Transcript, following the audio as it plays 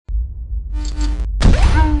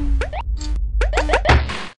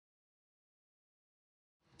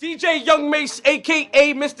DJ Young Mace,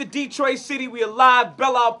 a.k.a. Mr. Detroit City. We are live,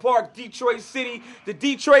 Belle Park, Detroit City. The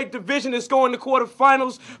Detroit division is going to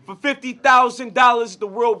quarterfinals for $50,000. The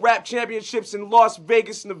World Rap Championships in Las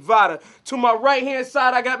Vegas, Nevada. To my right-hand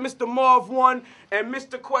side, I got Mr. Marvwon and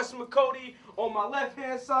Mr. QuestMCody. On my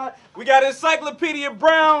left-hand side, we got Encyclopedia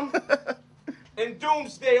Brown and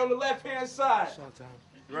Doomsday on the left-hand side.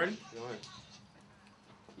 You ready? Go ahead.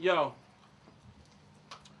 Yo.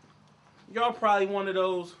 Y'all probably one of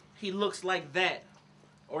those, he looks like that,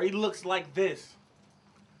 or he looks like this.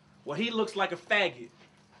 Well, he looks like a faggot,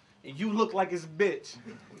 and you look like his bitch.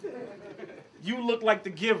 You look like the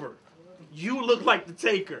giver. You look like the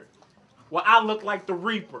taker. Well, I look like the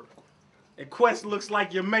reaper, and Quest looks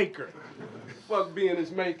like your maker. Fuck being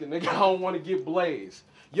his maker, nigga. I don't want to get blazed.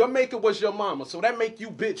 Your maker was your mama, so that make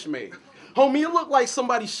you bitch made. Homie, you look like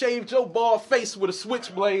somebody shaved your bald face with a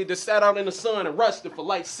switchblade that sat out in the sun and rusted for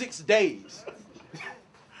like 6 days.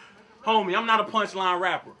 Homie, I'm not a punchline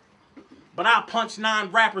rapper, but I punch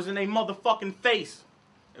 9 rappers in their motherfucking face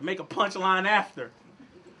and make a punchline after.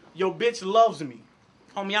 Your bitch loves me.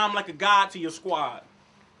 Homie, I'm like a god to your squad.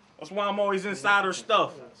 That's why I'm always inside her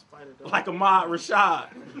stuff, like Ahmad Rashad.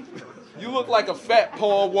 You look like a fat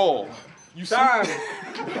Paul Wall. You Time.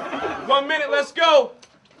 1 minute, let's go.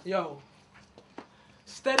 Yo.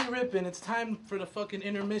 Steady ripping, it's time for the fucking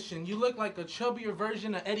intermission. You look like a chubbier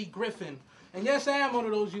version of Eddie Griffin. And yes, I am one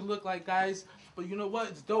of those you look like guys, but you know what?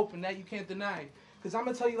 It's dope and that you can't deny. Because I'm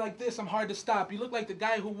going to tell you like this, I'm hard to stop. You look like the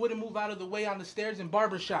guy who wouldn't move out of the way on the stairs in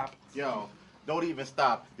barbershop. Yo, don't even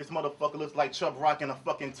stop. This motherfucker looks like Chubb Rock in a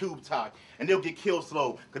fucking tube top. And they'll get killed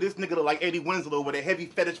slow, because this nigga look like Eddie Winslow with a heavy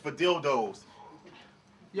fetish for dildos.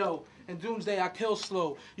 Yo, in Doomsday, I kill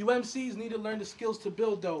slow. You MCs need to learn the skills to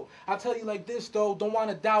build, though. I'll tell you like this, though. Don't want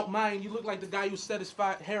to doubt mine. You look like the guy who set his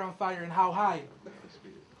hair on fire and how high.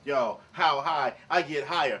 Yo, how high? I get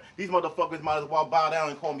higher. These motherfuckers might as well bow down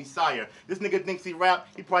and call me sire. This nigga thinks he rap,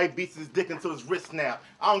 he probably beats his dick until his wrist snap.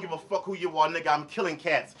 I don't give a fuck who you are, nigga. I'm killing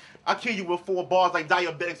cats. I kill you with 4 bars like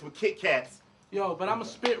diabetics with Kit Kats. Yo, but I'm a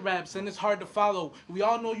spit raps and it's hard to follow. We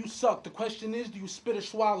all know you suck. The question is, do you spit or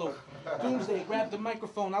swallow? Doomsday, grab the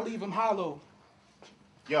microphone. I'll leave him hollow.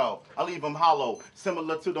 Yo, I leave him hollow,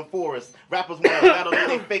 similar to the forest. Rappers want to battle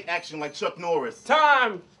they fake action like Chuck Norris.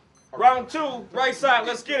 Time. Round 2, right side,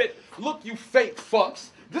 let's get it. Look, you fake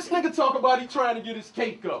fucks. This nigga talk about he trying to get his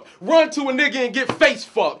cake up. Run to a nigga and get face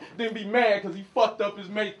fucked. Then be mad because he fucked up his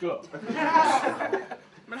makeup.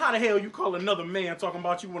 Man, how the hell you call another man talking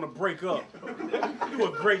about you want to break up? You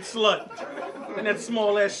a great slut. And that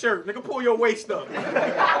small ass shirt. Nigga, pull your waist up.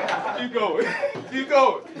 Keep going. Keep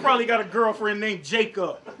going. Probably got a girlfriend named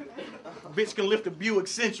Jacob. Bitch can lift a Buick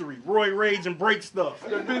Century, Roy Rage, and break stuff.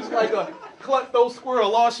 That bitch like a klepto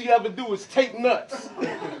squirrel. All she ever do is take nuts.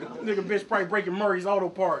 Nigga bitch probably breaking Murray's auto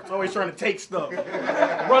parts. Always trying to take stuff.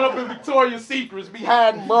 Run up in Victoria's Secrets, be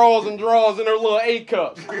hiding bras and drawers in her little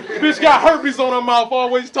A-cups. Bitch got herpes on her mouth,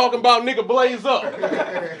 always talking about nigga blaze up.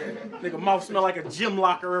 Nigga mouth smell like a gym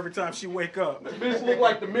locker every time she wake up. Bitch look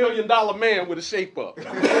like the $1 Million Man with a shape up.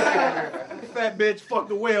 Fat bitch fucked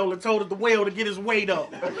the whale and told the whale to get his weight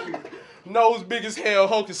up. Nose big as hell,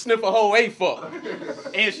 hoe can sniff a whole A-fuck.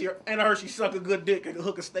 And I heard she suck a good dick and can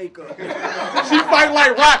hook a steak up. She fight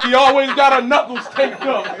like Rocky, always got her knuckles taped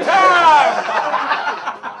up.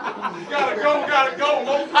 Gotta go,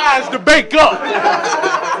 no pies to bake up.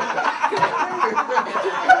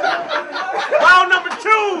 Round number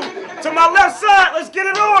 2, to my left side, let's get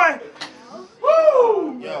it on.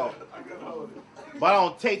 Woo! Yo, but I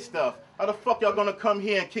don't take stuff. How the fuck y'all gonna come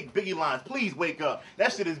here and kick Biggie lines? Please wake up.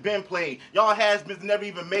 That shit has been played. Y'all has-beens never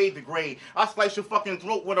even made the grade. I slice your fucking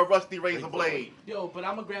throat with a rusty razor blade. Yo, but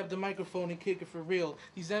I'ma grab the microphone and kick it for real.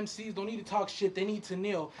 These MCs don't need to talk shit, they need to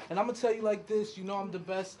kneel. And I'ma tell you like this, you know I'm the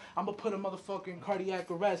best. I'ma put a motherfucker in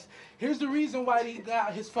cardiac arrest. Here's the reason why he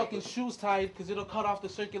got his fucking shoes tied, because it'll cut off the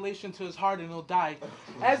circulation to his heart and he'll die.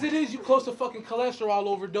 As it is, you close to fucking cholesterol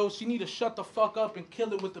overdose. You need to shut the fuck up and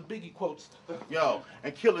kill it with the Biggie quotes. Yo,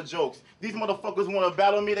 and killer jokes. These motherfuckers want to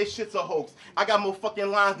battle me, they shit's a hoax. I got more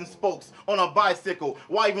fucking lines than spokes on a bicycle.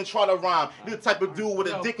 Why even try to rhyme? You the type of dude with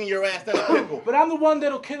a dick in your ass and a pickle. But I'm the one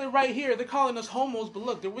that'll kill it right here. They're calling us homos, but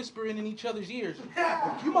look, they're whispering in each other's ears.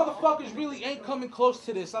 You motherfuckers really ain't coming close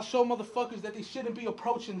to this. I'll show motherfuckers that they shouldn't be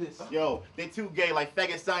approaching this. Yo, they too gay like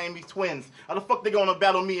faggot Siamese twins. How the fuck they gonna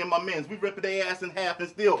battle me and my men's? We ripping their ass in half and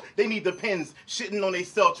still they need the pins. Shitting on they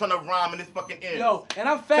self trying to rhyme in this fucking end. Yo, and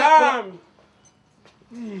I'm fat. Time.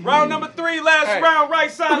 Round number 3, last round,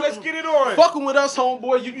 right side, let's get it on. Fucking with us,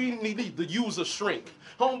 homeboy, you need to use a shrink.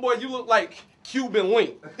 Homeboy, you look like Cuban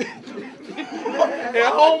Link. And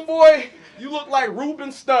homeboy, you look like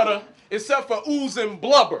Ruben Stutter. except for ooze and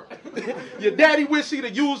blubber. Your daddy wish he'd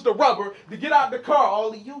have used the rubber to get out the car.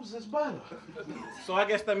 All he uses is butter. So I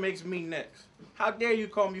guess that makes me next. How dare you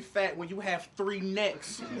call me fat when you have 3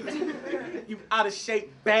 necks? You out of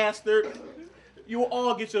shape bastard. You will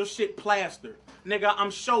all get your shit plastered. Nigga,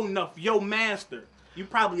 I'm sure enough, yo master. You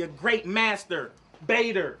probably a great master.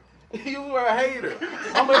 Baiter. You were a hater.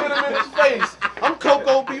 I'm gonna hit him in his face. I'm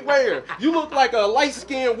Coco Beware. You look like a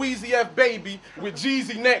light-skinned Wheezy F baby with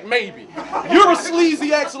Jeezy neck maybe. You're a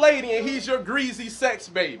sleazy ex-lady and he's your greasy sex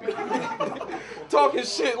baby. Talking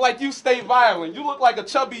shit like you stay violent. You look like a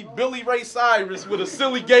chubby Billy Ray Cyrus with a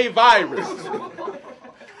silly gay virus.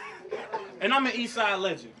 And I'm an Eastside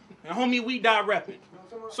legend. And homie, we die reppin'.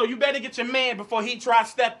 So you better get your man before he try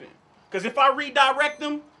stepping. Cause if I redirect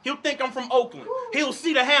him, he'll think I'm from Oakland. He'll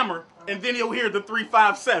see the hammer, and then he'll hear the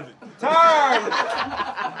 357. Time.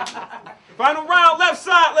 Final round, left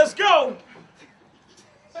side, let's go.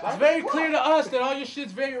 It's very clear to us that all your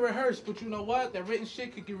shit's very rehearsed, but you know what? That written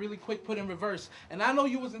shit could get really quick put in reverse. And I know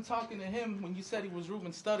you wasn't talking to him when you said he was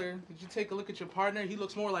Ruben Stutter. Did you take a look at your partner? He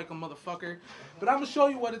looks more like a motherfucker. But I'm gonna show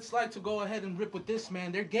you what it's like to go ahead and rip with this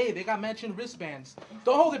man. They're gay. They got matching wristbands.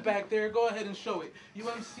 Don't hold it back there. Go ahead and show it.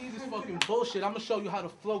 UMC this fucking bullshit. I'm gonna show you how the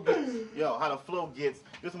flow gets. Yo, how the flow gets.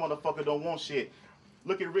 This motherfucker don't want shit.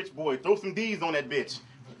 Look at Rich Boy. Throw some D's on that bitch.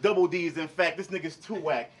 Double D's, in fact. This nigga's too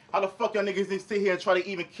whack. How the fuck y'all niggas sit here and try to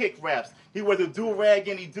even kick raps? He wears a do-rag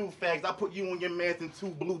and he do fags. I put you and your mans in 2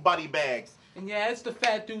 blue body bags. And yeah, it's the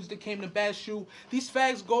fat dudes that came to bash you. These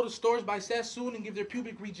fags go to stores, buy Sassoon, and give their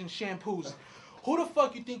pubic region shampoos. Who the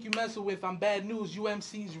fuck you think you messing with? I'm bad news.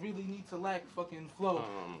 UMCs really need to lack fucking flow.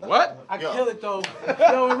 What? I kill it though.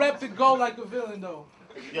 Yo, and rep the go like a villain though.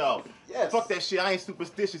 Yo, fuck that shit. I ain't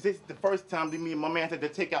superstitious. This is the first time that me and my man had to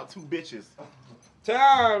take out 2 bitches.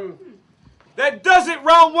 Time. That does it.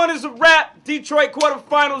 Round 1 is a wrap. Detroit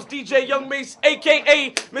quarterfinals. DJ Young Mace,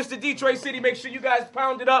 a.k.a. Mr. Detroit City. Make sure you guys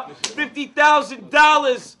pound it up.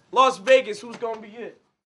 $50,000. Las Vegas. Who's going to be it?